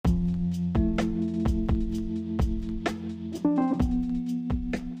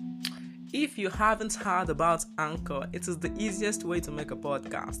If you haven't heard about Anchor, it is the easiest way to make a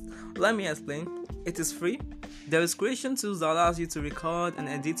podcast. Let me explain. It is free. There is creation tools that allows you to record and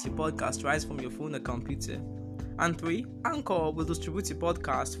edit your podcast right from your phone or computer. And 3, Anchor will distribute your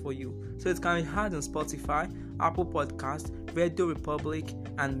podcast for you, so it can be heard on Spotify, Apple Podcast, Radio Republic,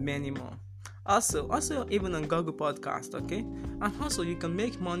 and many more. Also even on Google Podcast, okay? And also you can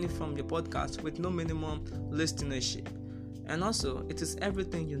make money from your podcast with no minimum listenership. And also it is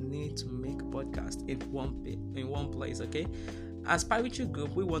everything you need to make a podcast in one place, okay? As Pyrochure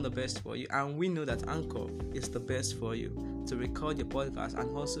Group, we want the best for you, and we know that Anchor is the best for you to record your podcast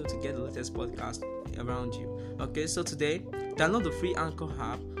and also to get the latest podcast around you. Okay, so today, download the free Anchor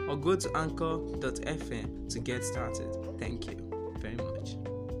app or go to anchor.fm to get started. Thank you very much.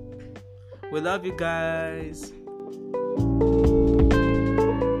 We love you guys.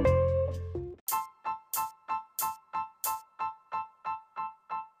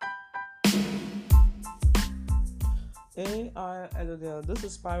 Hello there. This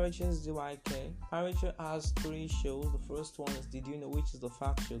is Pyrochure's DYK. Pyrochure has 3 shows. The first one is Did You Know, which is the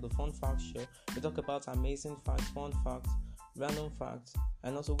fact show, the fun fact show. We talk about amazing facts, fun facts, random facts,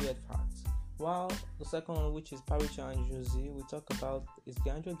 and also weird facts. While the second one, which is Pyrochure and Josie, we talk about is the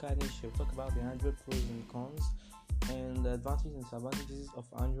Android guidance show. We talk about the Android pros and cons and the advantages and disadvantages of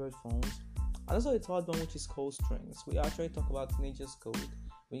Android phones. And also the third one, which is code strings. We actually talk about teenagers code.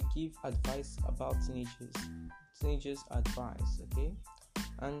 We give advice about teenagers advice, okay?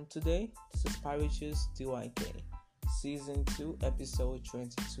 And today, this is Pyrochure's DYK, Season 2, Episode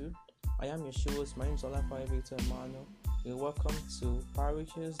 22. I am your host. My name is Olafa Victor Emmanuel. You're welcome to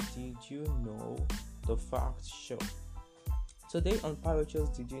Pyrochure's Did You Know, the Fact Show. Today on Pyrochure's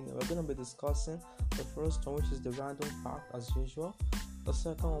Did You Know, we're going to be discussing the first one, which is the random fact as usual, the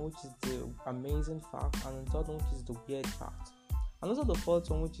second one, which is the amazing fact, and the third one, which is the weird fact. And also the fourth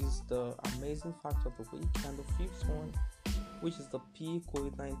one, which is the amazing fact of the week, and the fifth one, which is the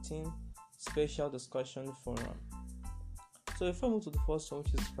COVID-19 special discussion forum. So if we move to the first one,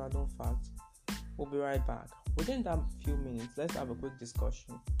 which is random fact, we'll be right back. Within that few minutes, let's have a quick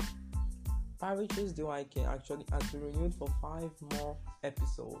discussion. Pyrochure's DYK actually has been renewed for 5 more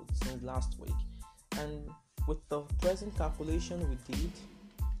episodes since last week. And with the present calculation we did,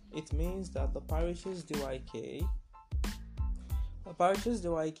 it means that the Pyrochure's DYK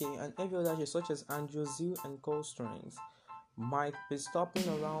and every other show such as Andrew Zoo and Cold Strings might be stopping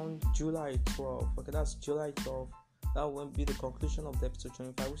around July 12. Okay, that's July 12. That will be the conclusion of the episode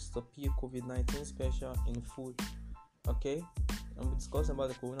 25, which is the COVID-19 special in full. Okay, and we're discussing about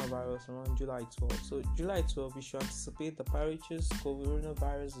the coronavirus around July 12. So July 12, we should anticipate the Pyrochure's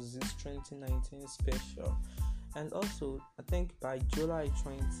coronavirus disease 2019 special. And also, I think by July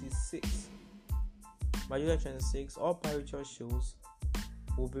 26, all Pyrochure shows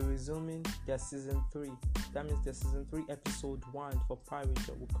will be resuming their season 3. That means their season 3 episode 1 for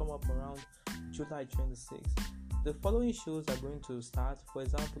Pyrochure will come up around July 26. The following shows are going to start. For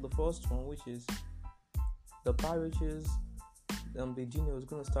example, the first one, which is the Pyrochure's Did You Know, is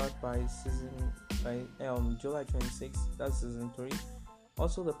going to start by July 26. That's season 3.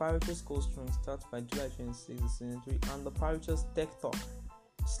 Also, the Pyrochure's Cold String starts by July 26, season 3, and the Pyrochure's Tech Talk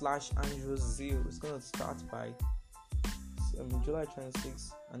 / Andrew Zero is going to start by July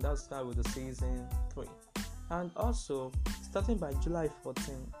 26, and that'll start with the season 3. And also, starting by July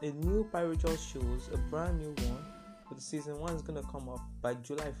 14, a new Pyrochure shows, a brand new one with the season 1 is going to come up by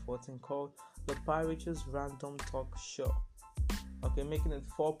July 14, called the Pyrochure's Random Talk Show. Okay, making it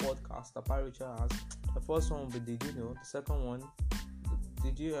 4 podcasts that Pyrochure has. The first one will be Did You Know? The second one,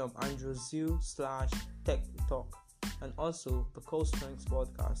 Did You Andrew Zero / Tech Talk, and also the Cold Strengths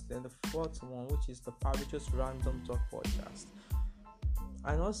podcast. Then the fourth one, which is the Pyrochure's Random Talk podcast.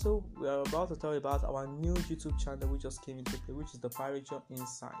 And also, we are about to tell you about our new YouTube channel which just came into play, which is the Pyrochure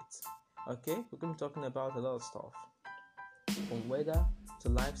Insights. Okay, we're going to be talking about a lot of stuff, from weather to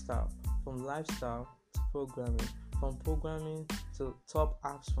lifestyle, from lifestyle to programming, from programming to top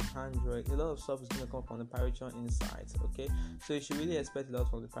apps from Android. A lot of stuff is going to come from the Pyrochure Insights. Okay, so you should really expect a lot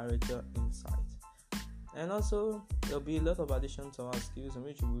from the Pyrochure Insights. And also, there'll be a lot of additions to our skills, in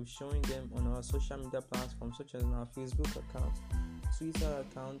which we'll be showing them on our social media platforms, such as our Facebook account, Twitter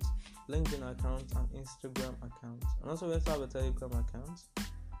account, LinkedIn account, and Instagram account. And also, we also have a Telegram account.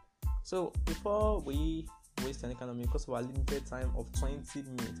 So, before we waste any kind of minute, because of our limited time of 20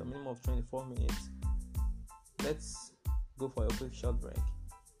 minutes, a minimum of 24 minutes, let's go for a quick short break.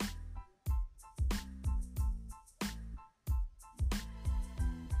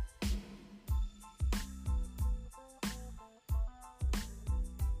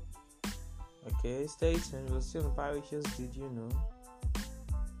 Okay, stay tuned. We'll see on Pyrochure's Did You Know?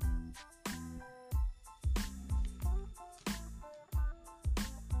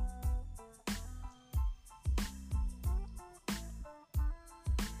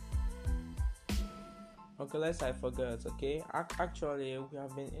 Okay, let's I forget. Okay, actually, we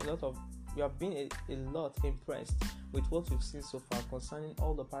have been a lot impressed with what we've seen so far concerning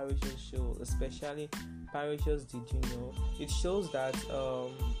all the Pyrochure shows, especially Pyrochure's Did You Know? It shows that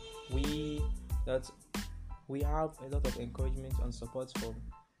we that we have a lot of encouragement and support from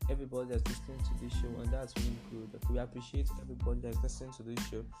everybody that's listening to this show, and that's really good. Okay, we appreciate everybody that's listening to this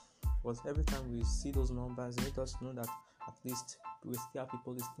show, because every time we see those numbers, it makes us know that at least we still have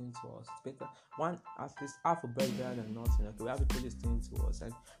people listening to us. It's better at least half a bread better than nothing. Okay, we have people listening to us,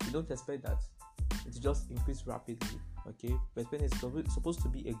 and we don't expect that it just increase rapidly. Okay, but when it's supposed to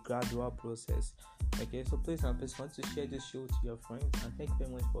be a gradual process. Okay, so please want to share this show to your friends, and thank you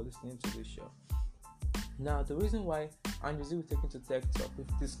very much for listening to this show. Now, the reason why Andrew Zil is taken to Tech Talk,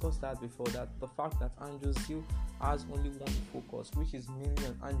 we've discussed that before, that the fact that Andrew Zil has only one focus, which is mainly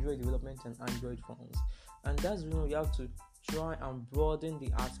on Android development and Android phones. And that's when we have to try and broaden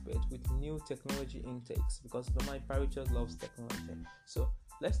the aspect with new technology intakes, because my Pyrochure loves technology. So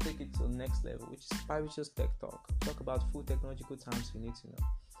let's take it to the next level, which is Pyrochure's Tech Talk. Talk about full technological terms you need to know.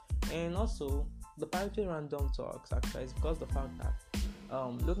 And also, the Pyrochure Random Talks actually is because the fact that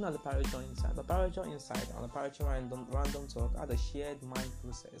looking at the Pyrochure Insight and the Pyrochure Random Talk are the shared mind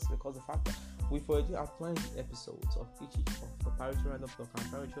process, because the fact that we've already outlined the episodes of each of the Pyrochure Random Talk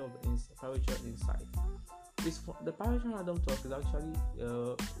and Pyrochure Insight. The Pyrochure Random Talk is actually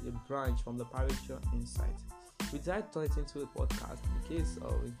a branch from the Pyrochure Insight. We decided to turn it into a podcast in case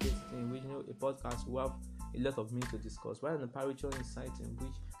in which a podcast will have a lot of me to discuss, while in the Pyrochure Insight, in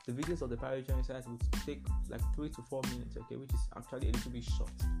which the videos of the Pyrochure Insight would take like 3 to 4 minutes, okay, which is actually a little bit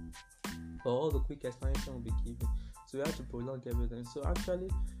short. But all the quick explanation will be given, so we have to prolong everything. So actually,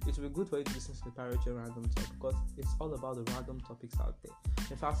 it will be good for you to listen to the Pyrochure Random Talk, because it's all about the random topics out there.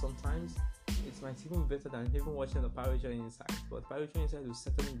 In fact, sometimes it might even be better than even watching the Pyrochure Insight, but Pyrochure Insight will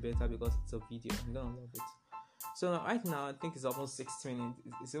certainly be better because it's a video. I'm gonna love it. So right now, I think it's almost 6 minutes.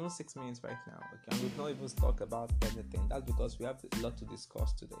 It's even 6 minutes right now. Okay, and we've not even talked about anything. That's because we have a lot to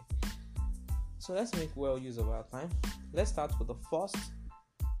discuss today. So let's make well use of our time. Let's start with the first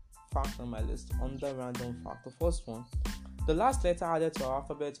fact on my list, under random fact. The first one: the last letter added to our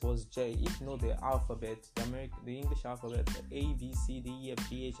alphabet was J. If you know the alphabet, the English alphabet, the A, B, C, D, E, F,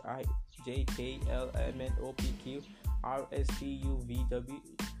 G, H, I, J, K, L, M, N, O, P, Q, R, S, T, U, V, W,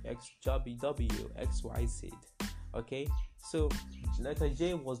 X, W, X, Y, Z. Okay, so letter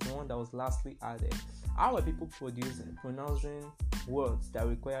J was the one that was lastly added. How are people pronouncing words that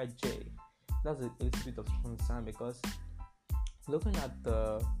require J? That's a little bit of concern, because looking at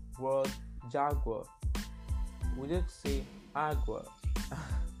the word jaguar, we just say agua.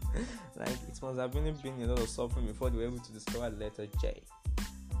 Like, it must have been a lot of suffering before they were able to discover the letter J.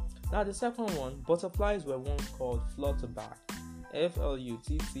 Now the second one: butterflies were once called flutterby,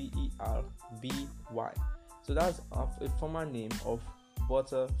 Flutterby. So that's a former name of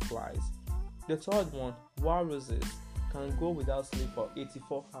butterflies. The third one: walruses can go without sleep for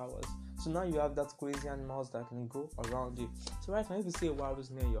 84 hours. So now you have that crazy animals that can go around you. So right now, if you see a walrus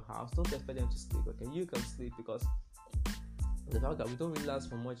near your house, don't expect them to sleep. Okay, you can sleep, because the fact that we don't really last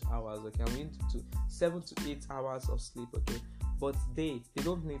for much hours. Okay, we need 7 to 8 hours of sleep. Okay, but they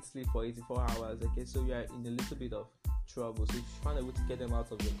don't need sleep for 84 hours. Okay, so you are in a little bit of trouble. So you should find a way to get them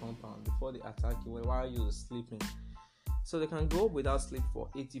out of your compound before they attack you while you're sleeping. So they can go without sleep for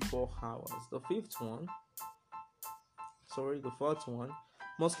 84 hours. The fourth one: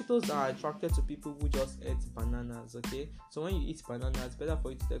 mosquitoes are attracted to people who just eat bananas. Okay, so when you eat banana, it's better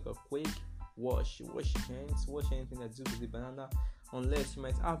for you to take a quick wash your hands, wash anything that do with the banana, unless you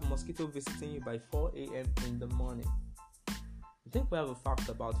might have mosquito visiting you by 4 a.m. in the morning. I think we have a fact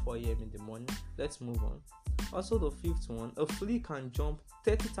about 4 a.m. in the morning. Let's move on. Also, the fifth one: a flea can jump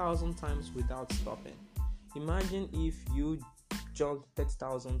 30,000 times without stopping. Imagine if you jumped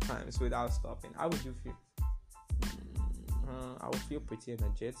 30,000 times without stopping. How would you feel? I would feel pretty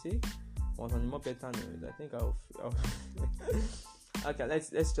energetic. But on a more better note, I think I'll okay,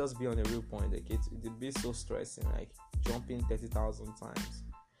 let's just be on a real point. Like, it'd be so stressing, like jumping 30,000 times.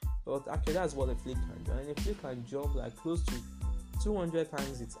 But actually, that's what a flea can do. And a flea can jump like close to 200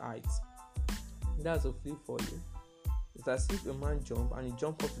 times its height. That's a flea for you. It's as if a man jumped, and he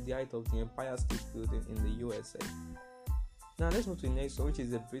jumped up to the height of the Empire State Building in the USA. Now let's move to the next one, which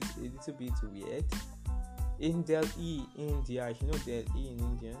is a little bit weird. In Delhi, India, if you know Delhi in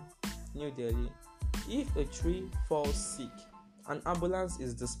India, New Delhi, if a tree falls sick, an ambulance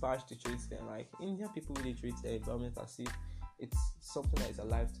is dispatched to treat them. Like, Indian people really treat the environment as if it's something that is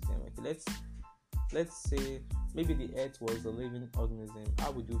alive to them. Okay, let's say maybe the earth was a living organism.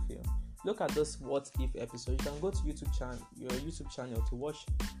 How would you feel? Look at this what if episode. You can go to your YouTube channel to watch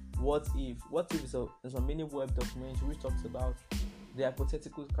What if? What if is a mini web documentary which talks about the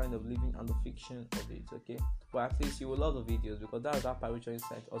hypothetical kind of living and the fiction of it, okay? But at least you will love the videos because that's how Pyrochure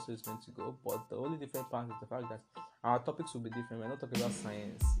Insight also is going to go. But the only different part is the fact that our topics will be different. We're not talking about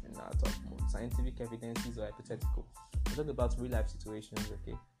science and our scientific evidences or hypothetical. We're talking about real life situations,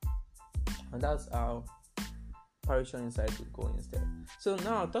 okay? And that's how Pyrochure Insight would go instead. So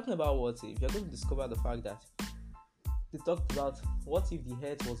now talking about what if, you're going to discover the fact that they talked about what if the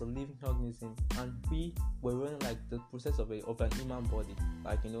Earth was a living organism and we were running like the process of an human body,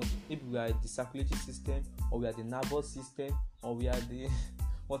 like maybe we are the circulatory system, or we are the nervous system, or we are the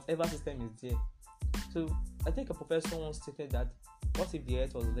whatever system is there. So I think a professor once stated that what if the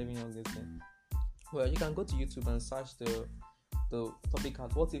Earth was a living organism? Well, you can go to YouTube and search the topic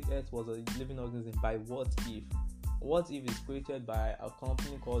out. What if Earth was a living organism by What If? What If is created by a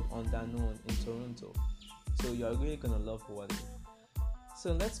company called Underknown in Toronto. So you are really gonna love What If.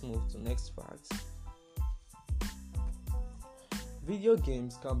 So let's move to next fact. Video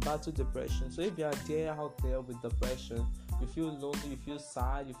games can battle depression. So if you are there out there with depression, you feel lonely, you feel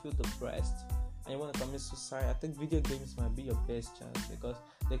sad, you feel depressed, and you want to commit suicide, I think video games might be your best chance because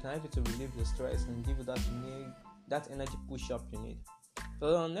they can help you to relieve your stress and give you that energy push up you need.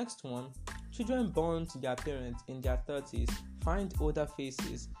 So the next one, children born to their parents in their 30s find older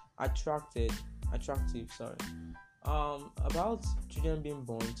faces attractive. About children being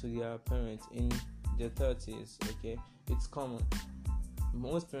born to their parents in their 30s, okay, it's common.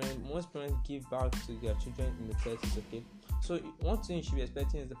 Most parents give birth to their children in the 30s, okay. So one thing you should be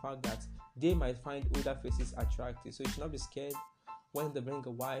expecting is the fact that they might find older faces attractive. So you should not be scared when they bring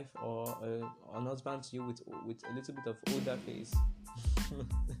a wife or an husband to you with a little bit of older face.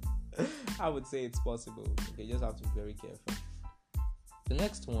 I would say it's possible. Okay, you just have to be very careful. The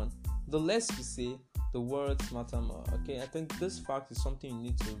next one, the less you say, the words matter more. Okay, I think this fact is something you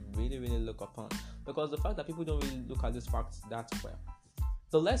need to really, really look upon, because the fact that people don't really look at this fact that well.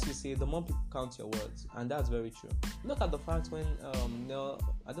 The less you say, the more people count your words, and that's very true. Look at the fact when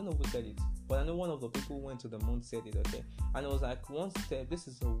I don't know who said it, but I know one of the people who went to the moon said it, okay, and it was like, one step, this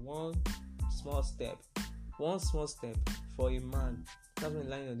is one small step for a man. That's when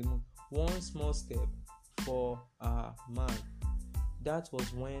lying on the moon. One small step for a man. That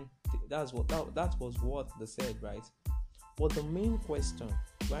was what they said, right? But the main question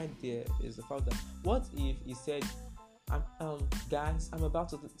right there is the fact that what if he said, guys, I'm about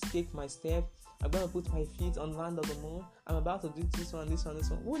to take my step, I'm gonna put my feet on land of the moon, I'm about to do this one.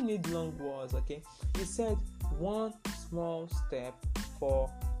 Who needs long words? Okay, he said one small step for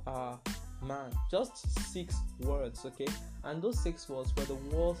a man, just 6 words, okay, and those 6 words were the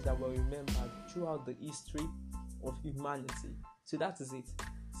words that were remembered throughout the history of humanity. So that is it.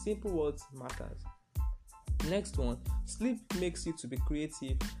 Simple words matters. Next one, sleep makes you to be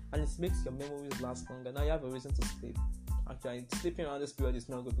creative and it makes your memories last longer. Now you have a reason to sleep. Actually, sleeping around this period is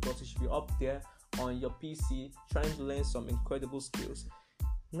not good because you should be up there on your PC trying to learn some incredible skills.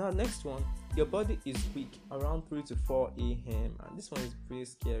 Now next one, your body is weak around 3 to 4 a.m. and this one is pretty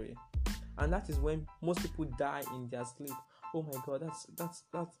scary. And that is when most people die in their sleep. Oh my god, that's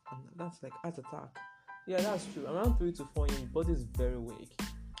like heart attack. Yeah, that's true. Around 3 to 4 a.m. your body is very weak.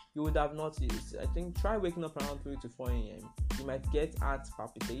 You would have noticed. I think try waking up around 3 to 4 a.m. You might get heart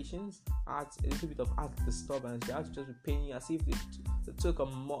palpitations, a little bit of heart disturbance. Your heart will just be paining as if they took a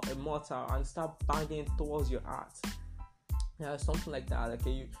mortar and start banging towards your heart. Yeah, something like that.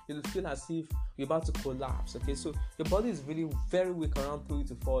 Okay, you'll feel as if you're about to collapse. Okay, so your body is really very weak around 3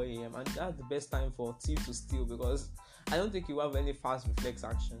 to 4 a.m. and that's the best time for thief to steal, because I don't think you have any fast reflex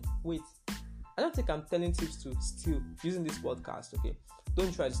action. Wait, I don't think I'm telling thieves to steal using this podcast. Okay,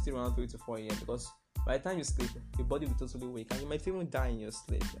 don't try to steal around 3 to 4 a.m. because by the time you sleep, your body will totally wake and you might even die in your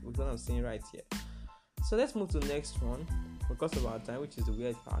sleep. With what I'm saying right here. So let's move to the next one because of our time, which is the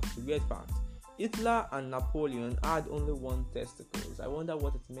weird fact. The weird fact: Hitler and Napoleon had only 1 testicles. I wonder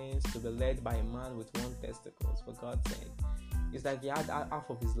what it means to be led by a man with 1 testicles. For God's sake, it's like he had half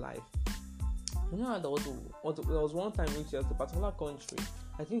of his life. You know, there was one time which was a particular country.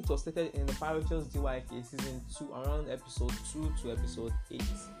 I think it was stated in the Pyrochure's DYK season 2, around episode 2 to episode 8.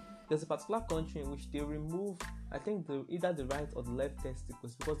 There's a particular country in which they remove, I think, either the right or the left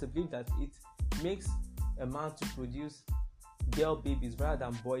testicles because they believe that it makes a man to produce girl babies rather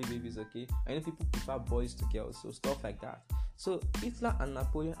than boy babies. Okay, I know people prefer boys to girls, so stuff like that. So Hitler and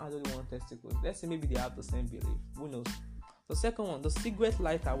Napoleon had only 1 testicle. Let's say maybe they have the same belief. Who knows? The second one, the cigarette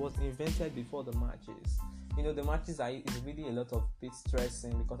lighter was invented before the matches. You know, the matches is really a lot of bit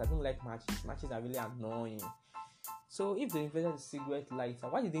stressing because I don't like matches. Matches are really annoying. So if they invented the cigarette lighter,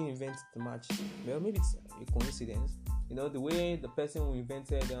 why did they invent the match? Well, maybe it's a coincidence. The way the person who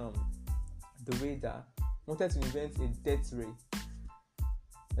invented the radar wanted to invent a death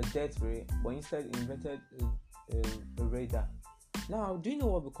ray, but instead invented a radar. Now, do you know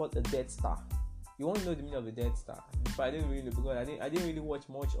what we call a Death Star? You want to know the meaning of a Death Star? But I didn't really know, because I didn't really watch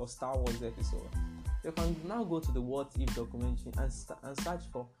much of Star Wars episode. You can now go to the What If documentary and search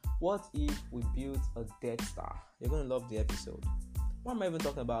for what if we built a Death Star. You're going to love the episode. Why am I even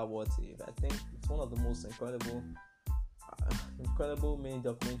talking about What If? I think it's one of the most incredible mini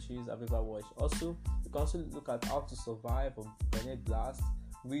documentaries I've ever watched. Also, you can also look at How to Survive or Grenade Blast,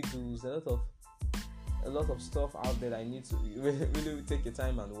 Redos, a lot of stuff out there that I need to really take your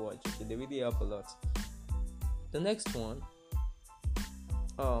time and watch. Okay, they really help a lot. The next one,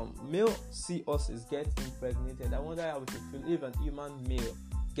 male sea horses get impregnated. I wonder how we should feel if an human male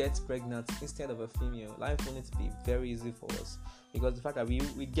gets pregnant instead of a female. Life won't be very easy for us, because the fact that we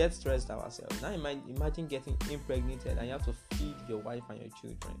get stressed ourselves. Now imagine getting impregnated and you have to feed your wife and your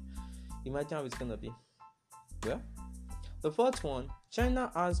children. Imagine how it's gonna be. Well, the fourth one,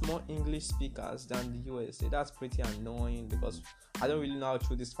 China has more English speakers than the USA. That's pretty annoying, because I don't really know how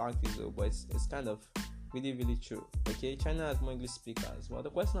true this fact is, though, but it's kind of really, really true. Okay, China has more English speakers. Well, the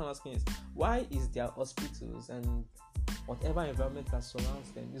question I'm asking is, why is their hospitals and whatever environment that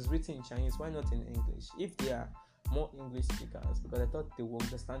surrounds them is written in Chinese? Why not in English? If they are more English speakers, because I thought they would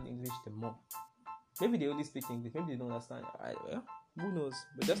understand English the more. Maybe they only speak English, maybe they don't understand. Well, who knows?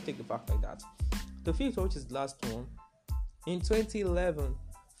 But just take the fact like that. The fifth, which is the last one. In 2011,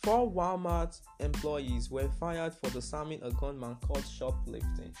 4 Walmart employees were fired for disarming a gunman called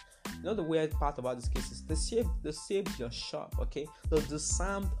shoplifting. You know the weird part about this case is they saved your shop, okay? They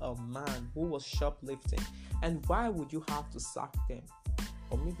disarmed a man who was shoplifting. And why would you have to sack them?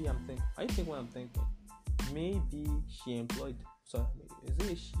 Or maybe I'm thinking, I think what I'm thinking, maybe she employed, sorry, is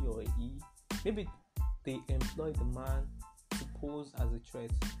it a she or a he? Maybe they employed the man to pose as a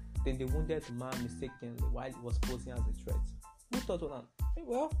threat. Then they wounded the man mistakenly while he was posing as a threat. Who thought of that?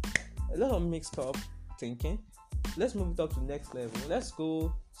 Well, a lot of mixed up thinking. Let's move it up to the next level. Let's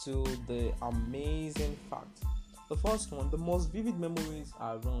go to the amazing fact. The first one, the most vivid memories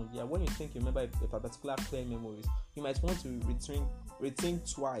are wrong. Yeah, when you think you remember a particular clear memories, you might want to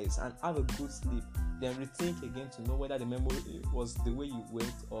rethink twice and have a good sleep. Then rethink again to know whether the memory was the way you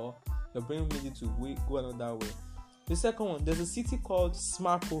went or your brain made it to go another way. The second one, there's a city called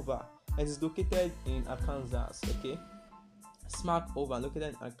Smackover, and it's located in Arkansas. Okay, Smackover, located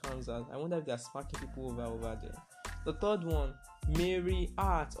in Arkansas. I wonder if they're smacking people over there. The third one, Mary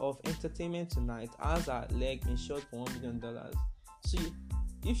Art of Entertainment Tonight has her leg insured for $1 million. So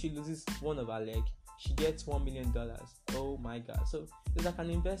if she loses one of her leg, she gets $1 million. Oh my God! So it's like an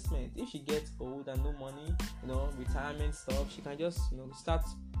investment. If she gets old and no money, retirement stuff, she can just start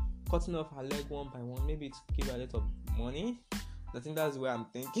cutting off her leg one by one, maybe to give her a lot of money. I think that's where I'm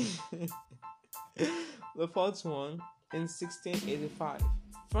thinking. The fourth one, in 1685,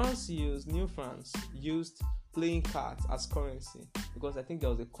 New France used playing cards as currency, because I think there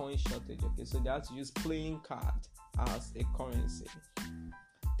was a coin shortage. Okay, so they had to use playing card as a currency.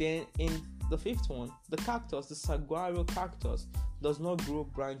 Then in the fifth one, the saguaro cactus does not grow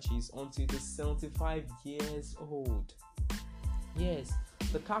branches until it is 75 years old. Yes,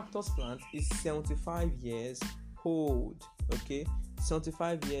 the cactus plant is 75 years old. Okay,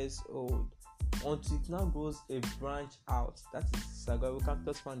 75 years old until it now grows a branch out. That is saguaro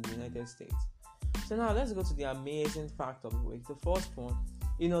cactus found in the United States. So now let's go to the amazing fact of the week. The first one,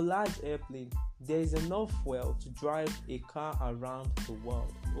 in a large airplane, there is enough fuel to drive a car around the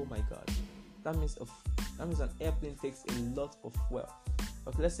world. Oh my God, that means an airplane takes a lot of fuel.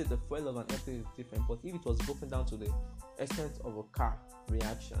 Okay, let's say the fuel of an airplane is different, but if it was broken down to the extent of a car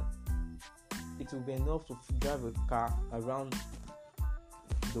reaction, it will be enough to drive a car around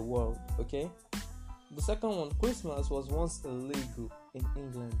the world. Okay. The second one, Christmas was once illegal in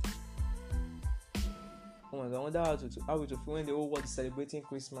England. Oh my God, I wonder how it will feel when the whole world is celebrating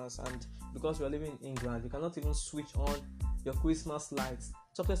Christmas, and because we are living in England, you cannot even switch on your Christmas lights.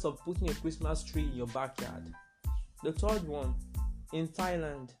 Talk less of putting a Christmas tree in your backyard. The third one, in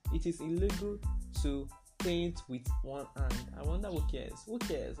Thailand, it is illegal to paint with one hand. I wonder who cares?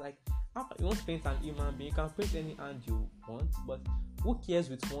 Like, you want to paint an human being, you can paint any hand you want, but who cares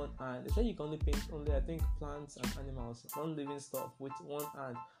with one hand? They say you can only paint I think plants and animals, non-living stuff, with one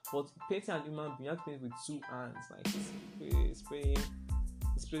hand. But painting an human being, you have to paint with two hands. Like, it's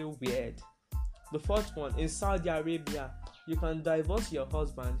pretty weird. The fourth one, in Saudi Arabia, you can divorce your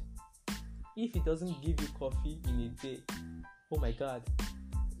husband if he doesn't give you coffee in a day. Oh my God,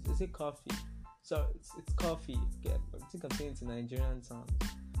 is it coffee? So it's coffee. Yeah, I think I'm saying it in Nigerian terms.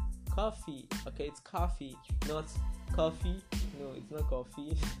 Coffee. Okay, it's coffee, not coffee. No, it's not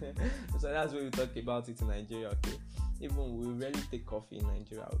coffee. So that's what we talk about it in Nigeria. Okay, even we rarely take coffee in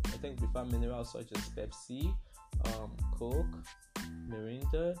Nigeria. I think we prefer minerals such as Pepsi, Coke,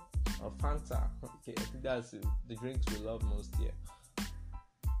 Mirinda, or Fanta. Okay, I think that's the drinks we love most here.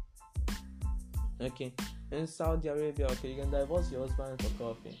 Okay, in Saudi Arabia, okay, you can divorce your husband for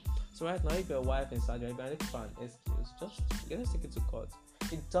coffee. So right now, if your wife in Saudi Arabia looking for an excuse, you just take it to court.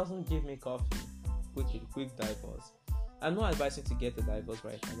 It doesn't give me coffee. Quick divorce. I'm not advising to get a divorce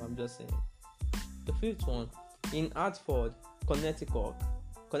right now, but I'm just saying. The fifth one, in Hartford, Connecticut,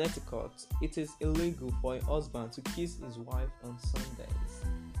 it is illegal for a husband to kiss his wife on Sundays.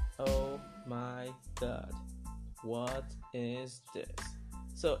 Oh my God, what is this?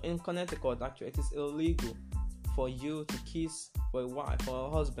 So in Connecticut, actually, it is illegal for you to kiss for a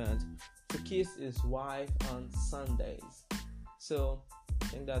husband to kiss his wife on Sundays. So I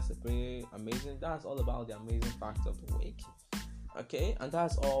think that's a pretty amazing. That's all about the amazing fact of the week. Okay, and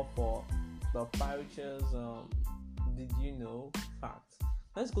that's all for the Pyrochure's did you know fact.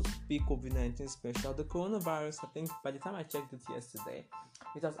 Let's go to the COVID-19 special. The coronavirus, I think by the time I checked it yesterday,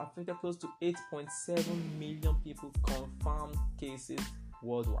 it has affected close to 8.7 million people confirmed cases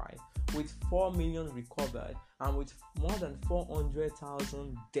worldwide, with 4 million recovered and with more than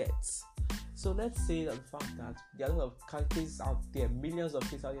 400,000 deaths. So let's say that the fact that there are a lot of cases out there, millions of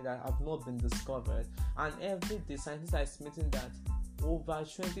cases out there that have not been discovered, and every day scientists are estimating that over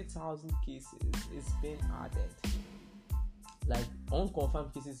 20,000 cases is being added, like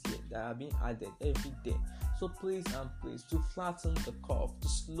unconfirmed cases here that are being added every day. So please to flatten the curve, to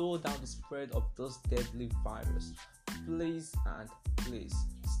slow down the spread of this deadly virus, please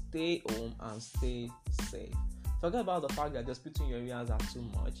stay home and stay safe. Forget about the fact that the hospital in your areas are too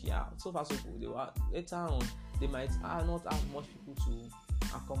much. Yeah, so far so good. Later on, they might not have much people to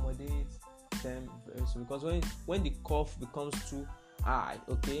accommodate them very soon, because when the curve becomes too high,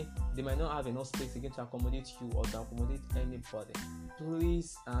 okay, they might not have enough space again to accommodate you or to accommodate anybody.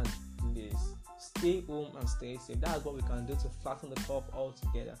 Please stay home and stay safe. That's what we can do to flatten the curve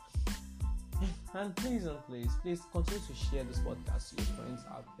altogether. And please continue to share this podcast to your friends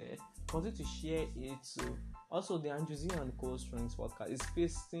out there. Continue to share it to also the Andrew and Cold Strings podcast is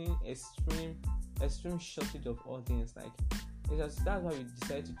facing extreme shortage of audience. That's why we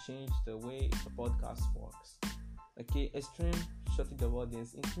decided to change the way the podcast works. Okay, extreme shortage of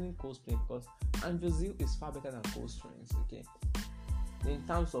audience, including Cold Strings, because Andrew is far better than Cold Strings. Okay, in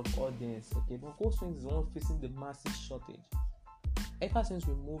terms of audience. Okay, but Cold Strings is the one facing the massive shortage. Ever since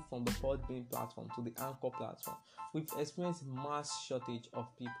we moved from the Podbean platform to the Anchor platform, we've experienced mass shortage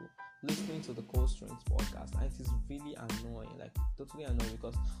of people listening to the Cold Strings podcast, and it is really annoying, totally annoying,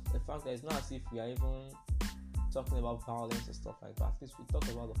 because the fact that it's not as if we are even talking about violence and stuff like that. At least we talk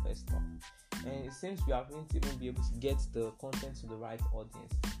about the first stuff, and it seems we haven't even been able to get the content to the right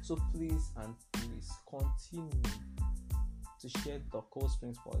audience. So please continue to share the Cold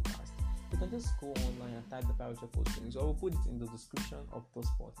Strings podcast. You can just go online and type the Pyrochure Cold Strings, or we'll put it in the description of this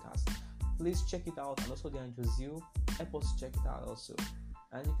podcast. Please check it out, and also the Andrew help us check it out also.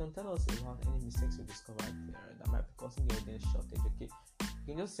 And you can tell us about any mistakes you discovered there that might be causing the audience shortage. Okay, you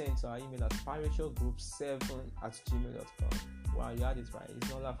can just send it to our email at pyrochuregroup7@gmail.com. Wow, you had it right. It's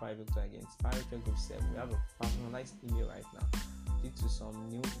not that private again. It's pyrochuregroup7. We have a personalized email right now due to some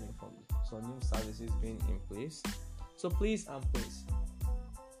new services being in place. So please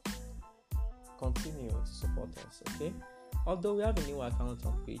continue to support us, okay? Although we have a new account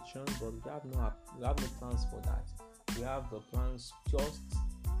on Patreon, but we have no plans for that. We have the plans just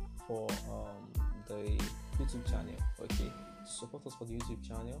for the YouTube channel, okay? To support us for the YouTube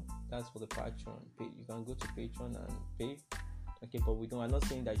channel, that's for the Patreon. You can go to Patreon and pay, okay? But I'm not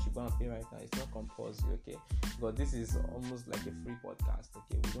saying that you should go and pay right now. It's not compulsory, okay? But this is almost like a free podcast,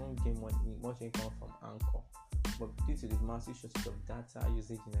 okay? We don't get much income from Anchor, but due to the massive shortage of data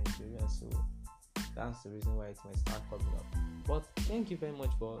usage in Nigeria, so that's the reason why it might start coming up. But thank you very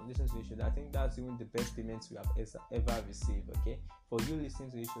much for listening to the show. I think that's even the best payments we have ever received. Okay, for you listening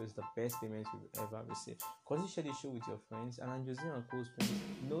to the show is the best payments we've ever received. Continue to share the show with your friends. And Andrew and Cold Strings,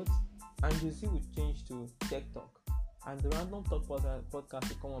 note Andrew will change to Tech Talk, and the Random Talk podcast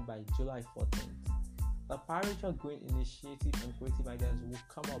will come up by July 14th. The Pyrochure Green Initiative and Creative Ideas will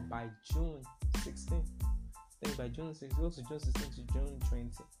come up by June 16th. Then by June 16th, go to June 16th to June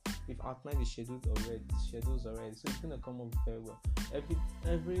 20th. We've outlined the schedules already, so it's gonna come up very well.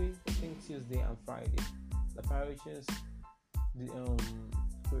 Every Tuesday and Friday, the Pyrochure's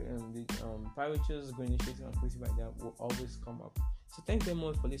Pyrochure's Green Initiative and Creative Idea will always come up. So thank you very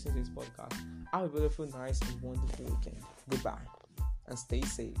much for listening to this podcast. Have a beautiful, nice, and wonderful weekend. Goodbye, and stay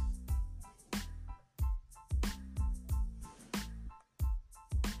safe.